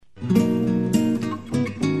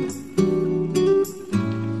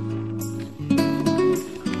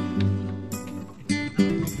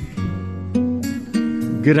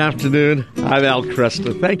Good afternoon. I'm Al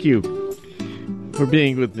Kresta. Thank you for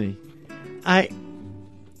being with me.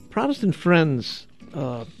 Protestant friends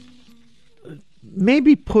may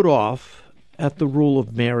be put off at the role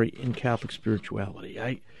of Mary in Catholic spirituality.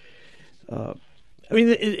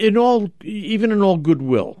 Even in all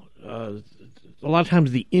goodwill, a lot of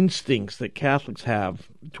times the instincts that Catholics have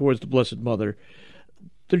towards the Blessed Mother,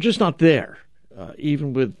 they're just not there.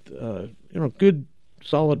 Even with good,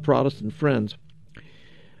 solid Protestant friends.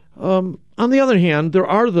 On the other hand, there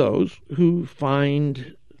are those who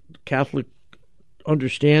find Catholic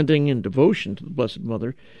understanding and devotion to the Blessed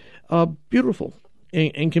Mother beautiful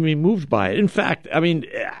and can be moved by it. In fact,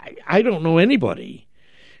 I don't know anybody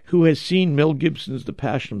who has seen Mel Gibson's The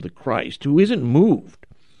Passion of the Christ who isn't moved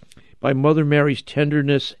by Mother Mary's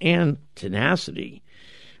tenderness and tenacity.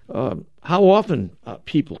 How often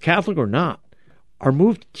people, Catholic or not, are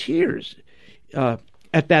moved to tears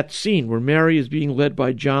at that scene where Mary is being led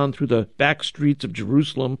by John through the back streets of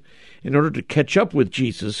Jerusalem in order to catch up with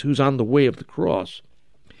Jesus, who's on the way of the cross.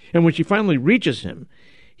 And when she finally reaches him,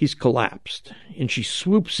 he's collapsed, and she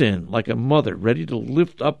swoops in like a mother ready to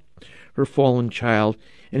lift up her fallen child,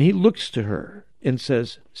 and he looks to her and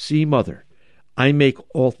says, "See, Mother, I make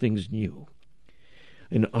all things new."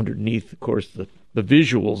 And underneath, of course, the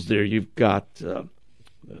visuals there, you've got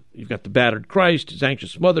the battered Christ, his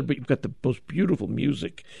anxious mother, but you've got the most beautiful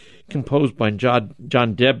music composed by John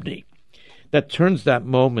Debney that turns that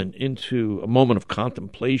moment into a moment of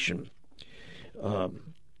contemplation. But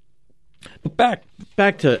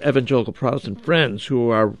back to evangelical Protestant friends who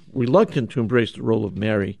are reluctant to embrace the role of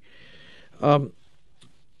Mary. I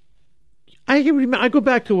go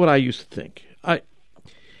back to what I used to think.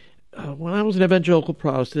 When I was an evangelical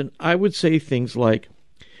Protestant, I would say things like,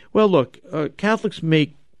 well, look, Catholics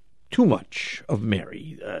make too much of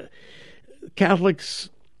Mary. Catholics,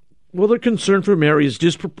 their concern for Mary is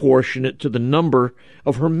disproportionate to the number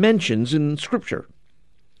of her mentions in Scripture.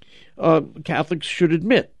 Catholics should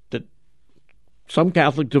admit that some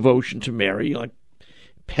Catholic devotion to Mary, like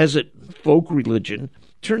peasant folk religion,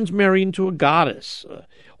 turns Mary into a goddess,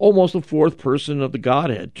 almost a fourth person of the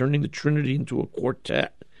Godhead, turning the Trinity into a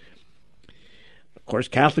quartet. Of course,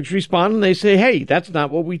 Catholics respond and they say, hey, that's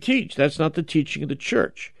not what we teach. That's not the teaching of the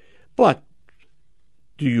Church. But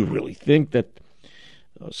do you really think that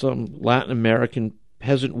some Latin American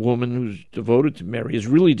peasant woman who's devoted to Mary is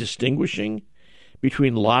really distinguishing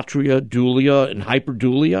between latria, dulia, and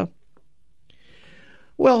hyperdulia?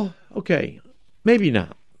 Well, okay, maybe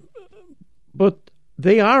not. But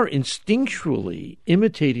they are instinctually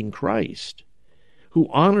imitating Christ, who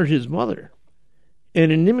honored his mother. And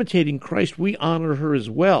in imitating Christ, we honor her as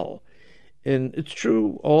well. And it's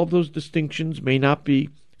true, all of those distinctions may not be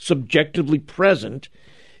subjectively present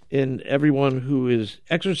in everyone who is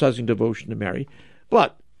exercising devotion to Mary,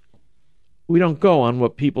 but we don't go on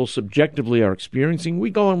what people subjectively are experiencing. We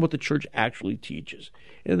go on what the Church actually teaches.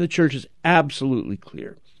 And the Church is absolutely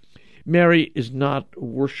clear. Mary is not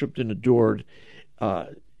worshipped and adored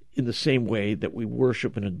in the same way that we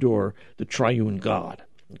worship and adore the triune God.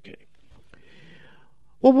 Okay.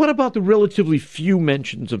 Well, what about the relatively few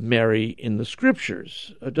mentions of Mary in the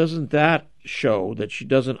Scriptures? Doesn't that show that she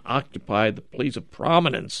doesn't occupy the place of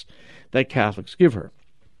prominence that Catholics give her?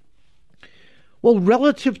 Well,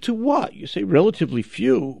 relative to what? You say relatively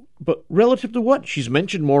few, but relative to what? She's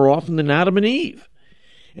mentioned more often than Adam and Eve.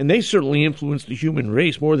 And they certainly influenced the human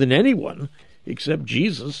race more than anyone except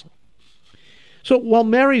Jesus. So while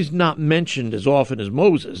Mary's not mentioned as often as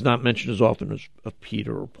Moses, not mentioned as often as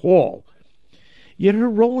Peter or Paul, yet her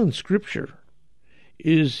role in Scripture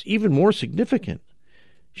is even more significant.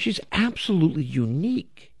 She's absolutely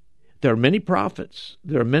unique. There are many prophets.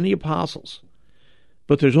 There are many apostles.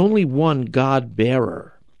 But there's only one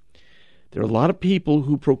God-bearer. There are a lot of people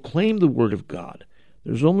who proclaim the Word of God.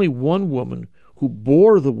 There's only one woman who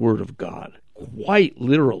bore the Word of God, quite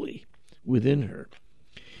literally, within her.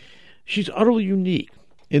 She's utterly unique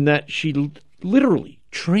in that she literally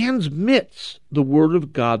transmits the Word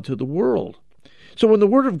of God to the world. So when the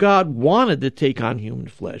Word of God wanted to take on human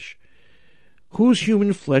flesh, whose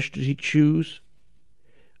human flesh did he choose?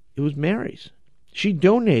 It was Mary's. She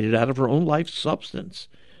donated out of her own life substance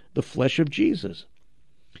the flesh of Jesus.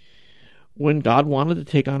 When God wanted to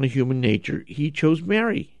take on a human nature, he chose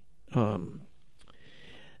Mary. The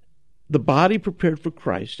body prepared for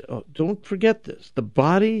Christ, don't forget this, the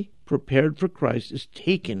body prepared for Christ is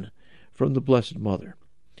taken from the Blessed Mother.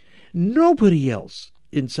 Nobody else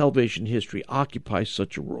in salvation history occupies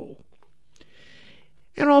such a role.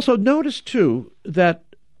 And also notice, too, that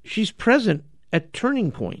she's present at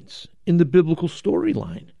turning points in the biblical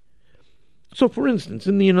storyline. So, for instance,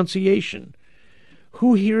 in the Annunciation,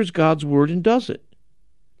 who hears God's word and does it.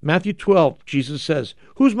 Matthew 12, Jesus says,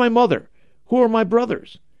 "Who's my mother? Who are my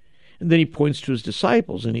brothers?" And then he points to his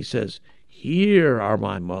disciples and he says, "Here are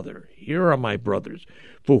my mother, here are my brothers.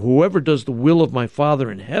 For whoever does the will of my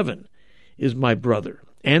Father in heaven is my brother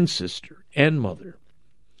and sister and mother."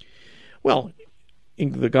 Well,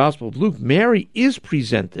 in the Gospel of Luke, Mary is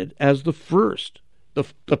presented as the first, the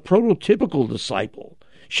prototypical disciple.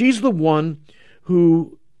 She's the one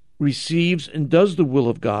who receives and does the will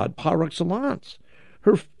of God par excellence.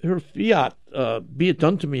 Her fiat, be it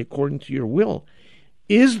done to me according to your will,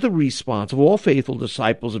 is the response of all faithful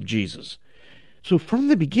disciples of Jesus. So from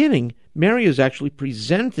the beginning, Mary is actually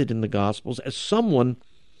presented in the Gospels as someone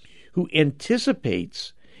who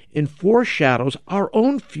anticipates and foreshadows our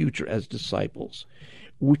own future as disciples.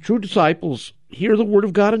 True disciples hear the word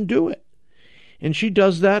of God and do it. And she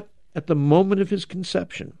does that at the moment of his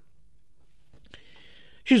conception.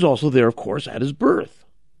 She's also there, of course, at his birth.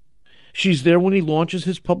 She's there when he launches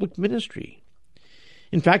his public ministry.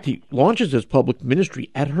 In fact, he launches his public ministry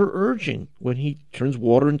at her urging when he turns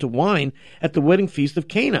water into wine at the wedding feast of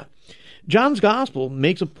Cana. John's Gospel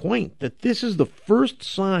makes a point that this is the first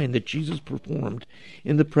sign that Jesus performed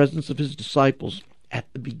in the presence of his disciples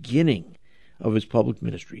at the beginning of his public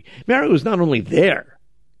ministry. Mary was not only there,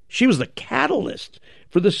 she was the catalyst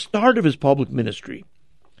for the start of his public ministry.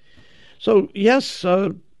 So, yes,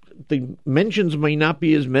 the mentions may not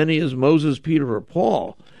be as many as Moses, Peter, or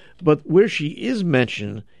Paul, but where she is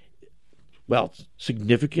mentioned, well,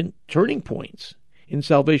 significant turning points in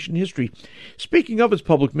salvation history. Speaking of his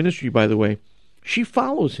public ministry, by the way, she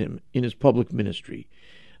follows him in his public ministry.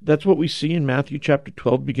 That's what we see in Matthew chapter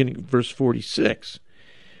 12, beginning at verse 46.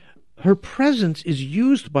 Her presence is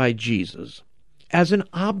used by Jesus as an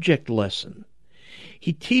object lesson.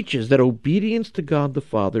 He teaches that obedience to God the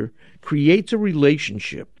Father creates a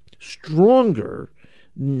relationship stronger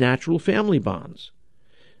than natural family bonds.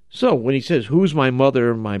 So when he says, "Who's my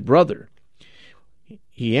mother and my brother?"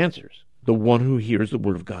 he answers, "The one who hears the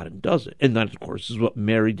word of God and does it." And that, of course, is what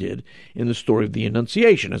Mary did in the story of the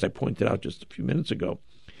Annunciation, as I pointed out just a few minutes ago.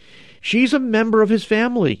 She's a member of his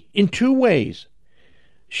family in two ways.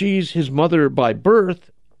 She's his mother by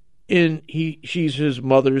birth, and she's his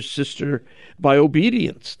mother's sister by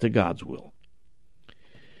obedience to God's will.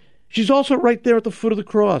 She's also right there at the foot of the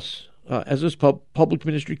cross as this public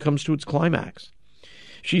ministry comes to its climax.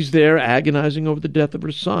 She's there agonizing over the death of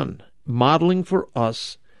her son, modeling for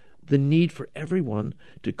us the need for everyone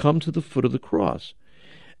to come to the foot of the cross.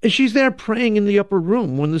 And she's there praying in the upper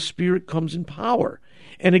room when the Spirit comes in power.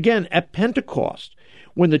 And again, at Pentecost,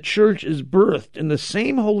 when the church is birthed in the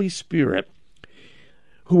same Holy Spirit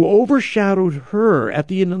who overshadowed her at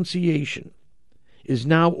the Annunciation is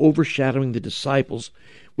now overshadowing the disciples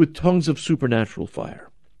with tongues of supernatural fire.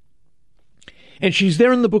 And she's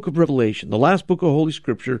there in the book of Revelation, the last book of Holy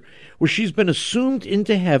Scripture, where she's been assumed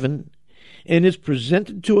into heaven and is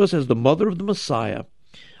presented to us as the mother of the Messiah,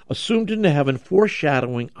 assumed into heaven,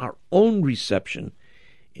 foreshadowing our own reception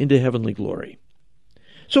into heavenly glory.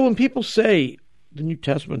 So when people say the New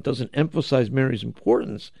Testament doesn't emphasize Mary's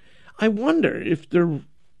importance, I wonder if they're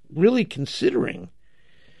really considering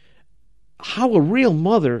how a real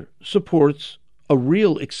mother supports a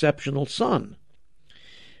real exceptional son.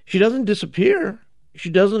 She doesn't disappear. She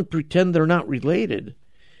doesn't pretend they're not related.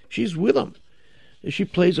 She's with them. She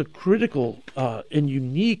plays a critical and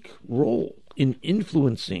unique role in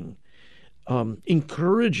influencing,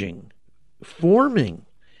 encouraging, forming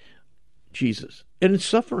Jesus and in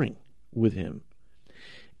suffering with him.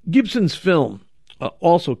 Gibson's film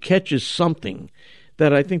also catches something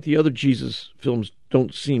that I think the other Jesus films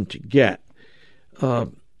don't seem to get.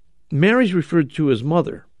 Mary's referred to as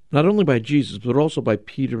mother, not only by Jesus, but also by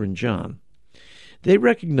Peter and John. They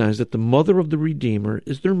recognize that the mother of the Redeemer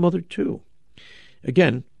is their mother too.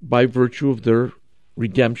 Again, by virtue of their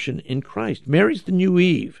redemption in Christ. Mary's the new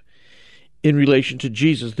Eve in relation to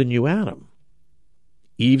Jesus, the new Adam.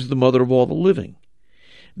 Eve's the mother of all the living.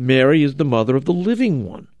 Mary is the mother of the living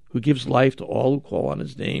one, who gives life to all who call on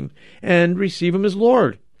his name and receive him as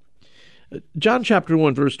Lord. John chapter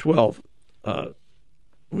 1, verse 12. Let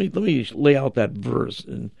me lay out that verse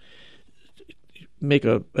and make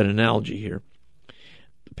an analogy here.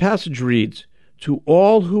 The passage reads, "To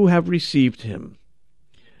all who have received him,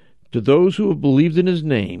 to those who have believed in his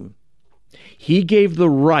name, he gave the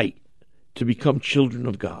right to become children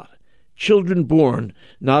of God, children born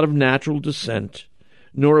not of natural descent,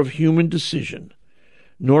 nor of human decision,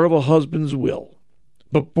 nor of a husband's will,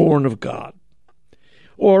 but born of God."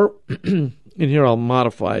 Or, and here I'll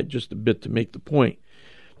modify it just a bit to make the point,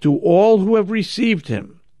 "To all who have received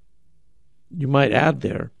him," you might add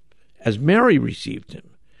there, as Mary received him.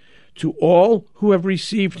 To all who have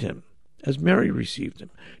received him, as Mary received him.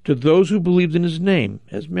 To those who believed in his name,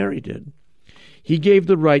 as Mary did. He gave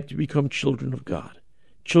the right to become children of God.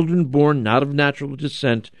 Children born not of natural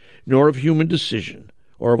descent, nor of human decision,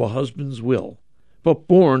 or of a husband's will, but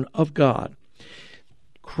born of God.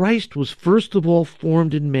 Christ was first of all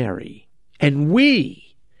formed in Mary, and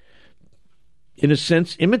we, in a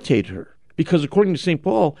sense, imitate her, because according to St.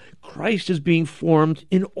 Paul, Christ is being formed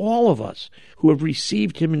in all of us who have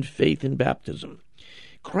received him in faith in baptism.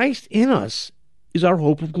 Christ in us is our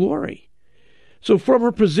hope of glory. So from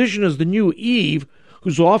her position as the new Eve,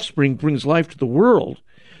 whose offspring brings life to the world,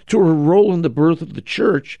 to her role in the birth of the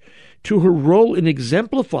church, to her role in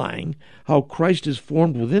exemplifying how Christ is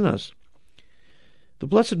formed within us, the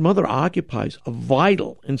Blessed Mother occupies a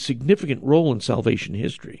vital and significant role in salvation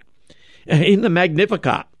history. In the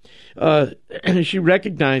Magnificat, she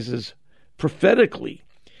recognizes prophetically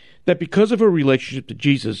that because of her relationship to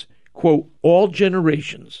Jesus, quote, all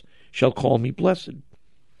generations shall call me blessed.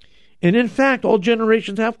 And in fact, all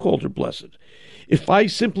generations have called her blessed. If I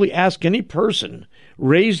simply ask any person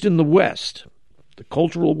raised in the West, the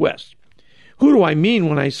cultural West, who do I mean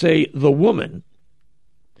when I say the woman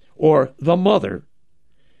or the mother,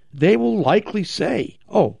 they will likely say,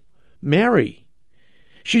 oh, Mary.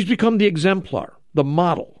 She's become the exemplar, the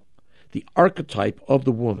model, the archetype of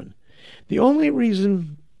the woman. The only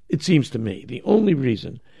reason, it seems to me, the only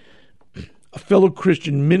reason a fellow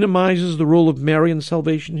Christian minimizes the role of Mary in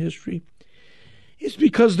salvation history is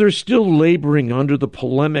because they're still laboring under the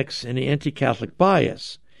polemics and anti-Catholic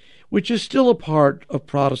bias, which is still a part of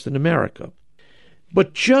Protestant America.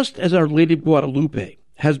 But just as Our Lady of Guadalupe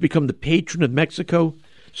has become the patron of Mexico,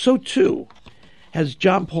 so too has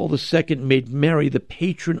John Paul II made Mary the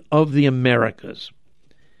patron of the Americas.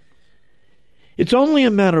 It's only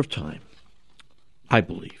a matter of time, I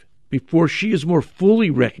believe, before she is more fully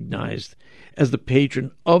recognized as the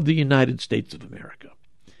patron of the United States of America.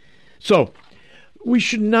 So, we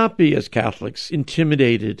should not be, as Catholics,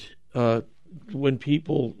 intimidated when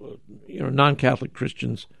people, non-Catholic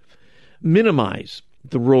Christians, minimize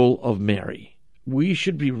the role of Mary. We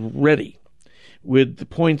should be ready with the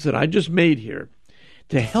points that I just made here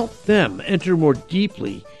to help them enter more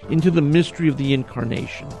deeply into the mystery of the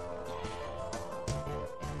Incarnation.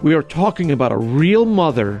 We are talking about a real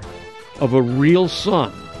mother of a real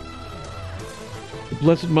son. The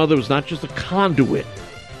Blessed Mother was not just a conduit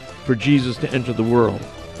for Jesus to enter the world.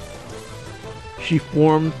 She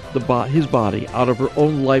formed his body out of her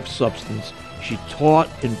own life substance. She taught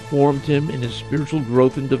and formed him in his spiritual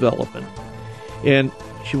growth and development. And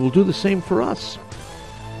she will do the same for us.